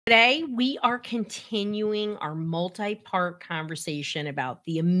Today, we are continuing our multi part conversation about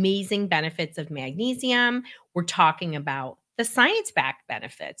the amazing benefits of magnesium. We're talking about the science backed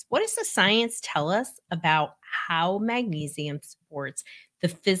benefits. What does the science tell us about how magnesium supports the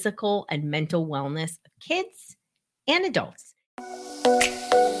physical and mental wellness of kids and adults?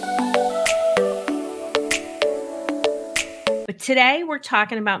 But today, we're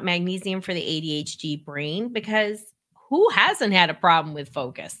talking about magnesium for the ADHD brain because who hasn't had a problem with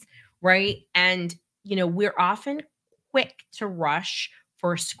focus, right? And, we're often quick to rush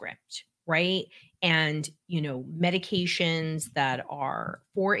for a script, right? And, medications that are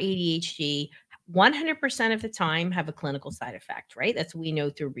for ADHD 100% of the time have a clinical side effect, right? That's what we know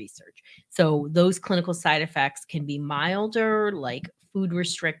through research. So those clinical side effects can be milder, like food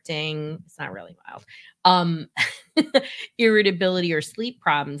restricting. It's not really mild. Um, irritability or sleep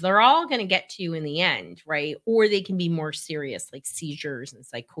problems, they're all going to get to you in the end, right? Or they can be more serious, like seizures and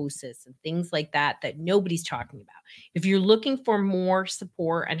psychosis and things like that nobody's talking about. If you're looking for more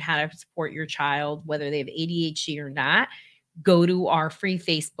support on how to support your child, whether they have ADHD or not, go to our free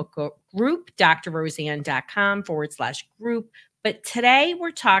Facebook group, drroseann.com/group. But today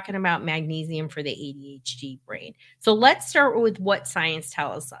we're talking about magnesium for the ADHD brain. So let's start with what science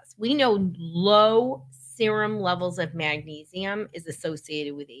tells us. We know low serum levels of magnesium is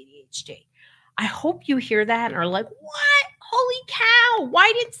associated with ADHD. I hope you hear that and are like, what? Holy cow.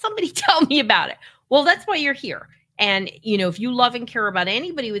 Why didn't somebody tell me about it? Well, that's why you're here. And, if you love and care about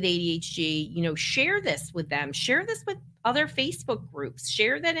anybody with ADHD, share this with them. Share this with other Facebook groups.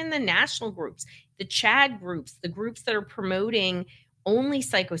 Share that in the national groups, the CHAD groups, the groups that are promoting only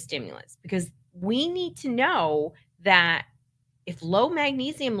psychostimulants, because we need to know that if low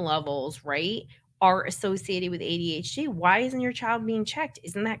magnesium levels, right, are associated with ADHD, why isn't your child being checked?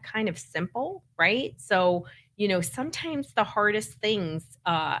 Isn't that kind of simple, right? So, sometimes the hardest things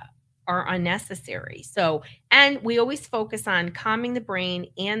are unnecessary. So, and we always focus on calming the brain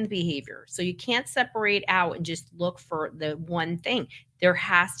and the behavior. So you can't separate out and just look for the one thing. There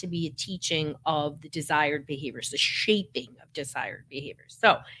has to be a teaching of the desired behaviors, the shaping of desired behaviors.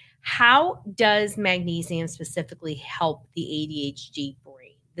 So, how does magnesium specifically help the ADHD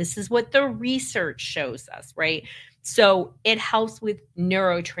brain? This is what the research shows us, right? So it helps with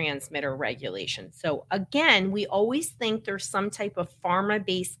neurotransmitter regulation. So again, we always think there's some type of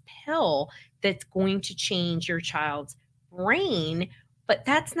pharma-based pill that's going to change your child's brain, but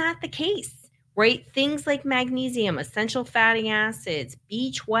that's not the case, right? Things like magnesium, essential fatty acids,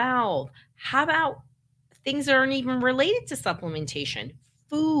 B12. How about things that aren't even related to supplementation?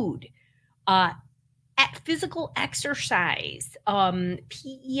 Food, uh, physical exercise,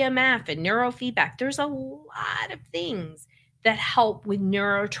 PEMF and neurofeedback. There's a lot of things that help with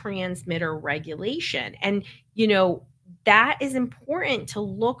neurotransmitter regulation. And, that is important to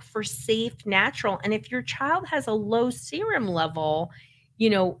look for safe, natural. And if your child has a low serum level,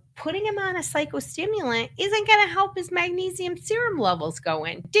 putting him on a psychostimulant isn't going to help his magnesium serum levels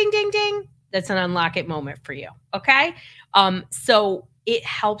going. Ding, ding, ding. That's an unlock it moment for you. Okay. So it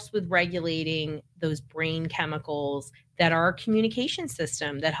helps with regulating those brain chemicals that are our communication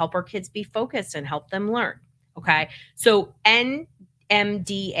system that help our kids be focused and help them learn. Okay. So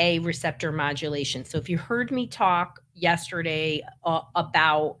NMDA receptor modulation. So if you heard me talk yesterday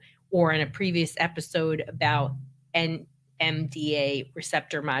about, or in a previous episode about NMDA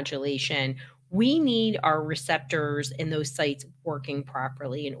receptor modulation, we need our receptors in those sites working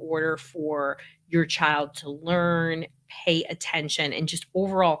properly in order for your child to learn, pay attention, and just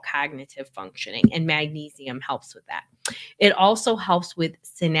overall cognitive functioning. And magnesium helps with that. It also helps with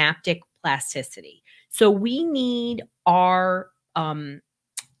synaptic plasticity. So we need our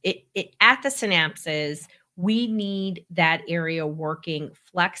at the synapses, we need that area working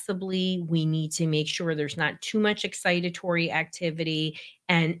flexibly. We need to make sure there's not too much excitatory activity.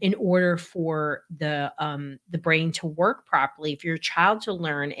 And in order for the brain to work properly, for your child to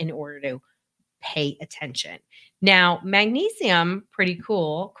learn, in order to pay attention. Now, magnesium, pretty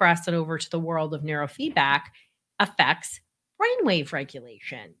cool, crossing over to the world of neurofeedback, affects brainwave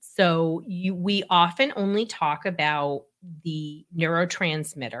regulation. So we often only talk about the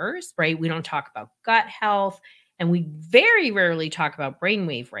neurotransmitters, right? We don't talk about gut health, and we very rarely talk about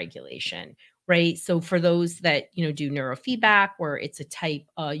brainwave regulation, right? So for those that do neurofeedback, where it's a type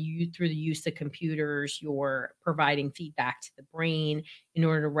you through the use of computers, you're providing feedback to the brain in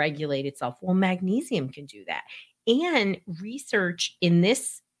order to regulate itself. Well, magnesium can do that. And research in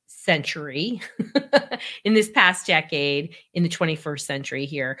this century, in this past decade, in the 21st century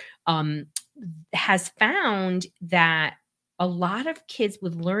here, has found that a lot of kids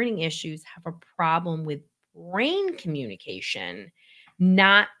with learning issues have a problem with brain communication,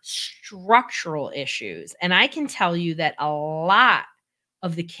 not structural issues. And I can tell you that a lot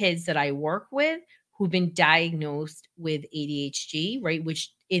of the kids that I work with who've been diagnosed with ADHD, right,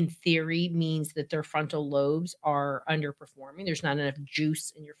 which in theory means that their frontal lobes are underperforming. There's not enough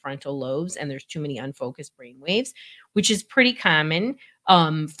juice in your frontal lobes and there's too many unfocused brain waves, which is pretty common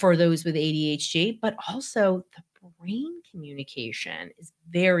for those with ADHD, but also the brain communication is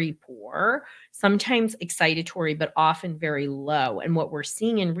very poor, sometimes excitatory, but often very low. And what we're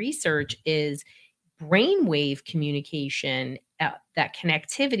seeing in research is brainwave communication, that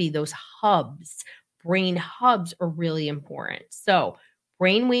connectivity, those hubs, brain hubs are really important. So,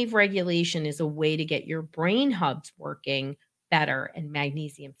 brainwave regulation is a way to get your brain hubs working better, and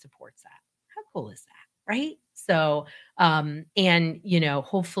magnesium supports that. How cool is that? Right? So, and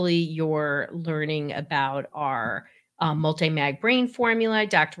hopefully you're learning about our multi-mag brain formula,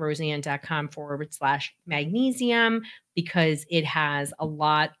 drroseann.com/magnesium, because it has a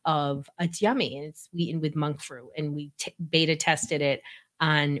lot of, it's yummy and it's sweetened with monk fruit. And we beta tested it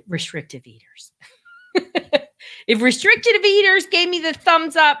on restrictive eaters. If restrictive eaters gave me the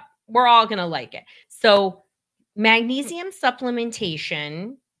thumbs up, we're all going to like it. So magnesium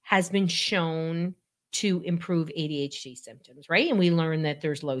supplementation has been shown to improve ADHD symptoms, right? And we learned that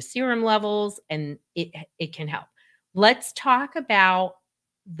there's low serum levels and it can help. Let's talk about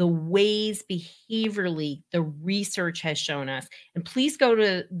the ways behaviorally the research has shown us. And please go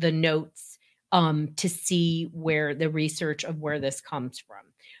to the notes to see where the research of where this comes from.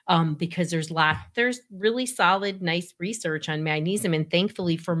 Because there's really solid, nice research on magnesium. And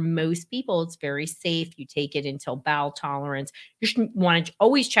thankfully for most people, it's very safe. You take it until bowel tolerance. You should want to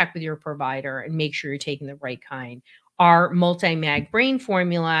always check with your provider and make sure you're taking the right kind. Our multi-mag brain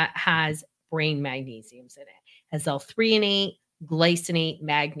formula has brain magnesiums in it. It has L-threonate, glycinate,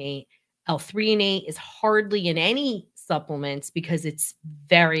 magnate. L-threonate is hardly in any supplements because it's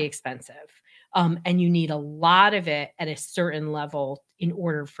very expensive. And you need a lot of it at a certain level in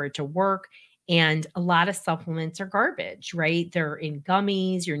order for it to work. And a lot of supplements are garbage, right? They're in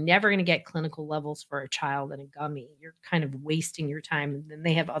gummies. You're never going to get clinical levels for a child in a gummy. You're kind of wasting your time. And then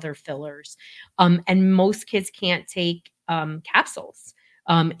they have other fillers. And most kids can't take capsules.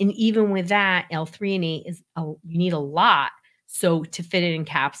 And even with that, L-threonate you need a lot. So to fit it in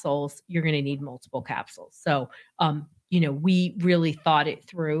capsules, you're going to need multiple capsules. So, we really thought it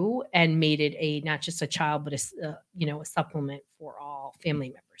through and made it not just a child, but a supplement for all family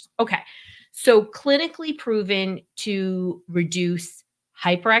members. Okay. So clinically proven to reduce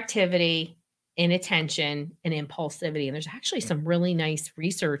hyperactivity, inattention, and impulsivity. And there's actually some really nice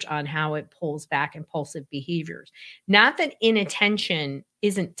research on how it pulls back impulsive behaviors. Not that inattention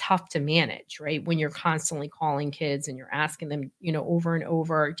isn't tough to manage, right? When you're constantly calling kids and you're asking them, over and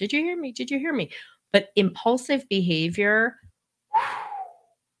over, did you hear me? Did you hear me? But impulsive behavior,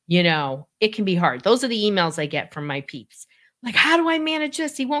 it can be hard. Those are the emails I get from my peeps. Like, how do I manage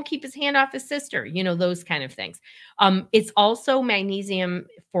this? He won't keep his hand off his sister, those kind of things. It's also magnesium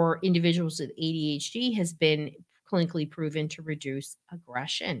for individuals with ADHD has been clinically proven to reduce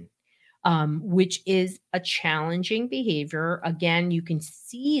aggression, which is a challenging behavior. Again, you can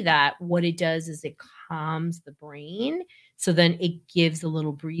see that what it does is it calms the brain. So then it gives a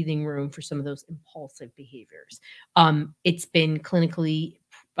little breathing room for some of those impulsive behaviors. It's been clinically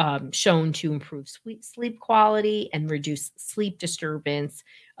shown to improve sleep quality and reduce sleep disturbance.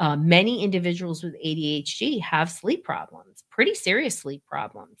 Many individuals with ADHD have sleep problems, pretty serious sleep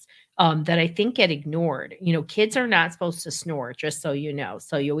problems that I think get ignored. Kids are not supposed to snore, just so you know.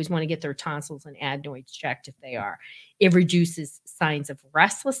 So you always want to get their tonsils and adenoids checked if they are. It reduces signs of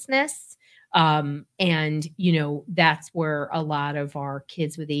restlessness. And that's where a lot of our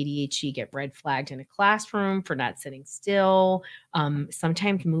kids with ADHD get red flagged in a classroom for not sitting still.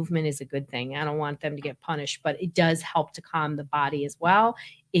 Sometimes movement is a good thing. I don't want them to get punished, but it does help to calm the body as well.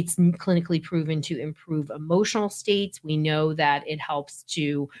 It's clinically proven to improve emotional states. We know that it helps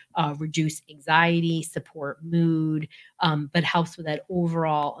to reduce anxiety, support mood, but helps with that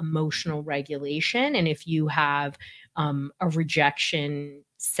overall emotional regulation. And if you have a rejection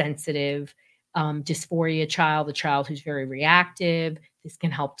sensitive dysphoria child, a child who's very reactive, this can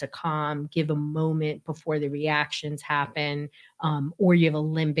help to calm, give a moment before the reactions happen. Or you have a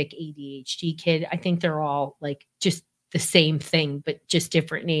limbic ADHD kid. I think they're all like just the same thing, but just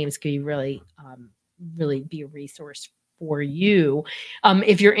different names could be really be a resource for you.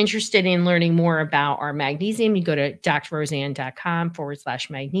 If you're interested in learning more about our magnesium, you go to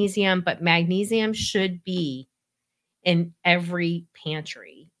drroseann.com/magnesium, but magnesium should be in every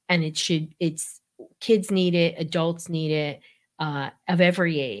pantry and it's kids need it, adults need it. of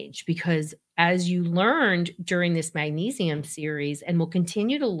every age, because as you learned during this magnesium series, and will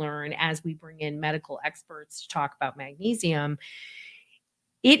continue to learn as we bring in medical experts to talk about magnesium,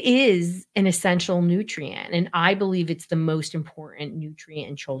 it is an essential nutrient, and I believe it's the most important nutrient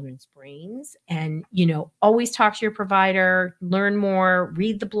in children's brains. And, always talk to your provider, learn more,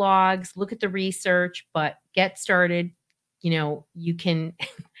 read the blogs, look at the research, but get started. You can,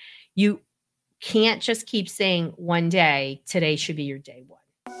 you can't just keep saying one day, today should be your day one.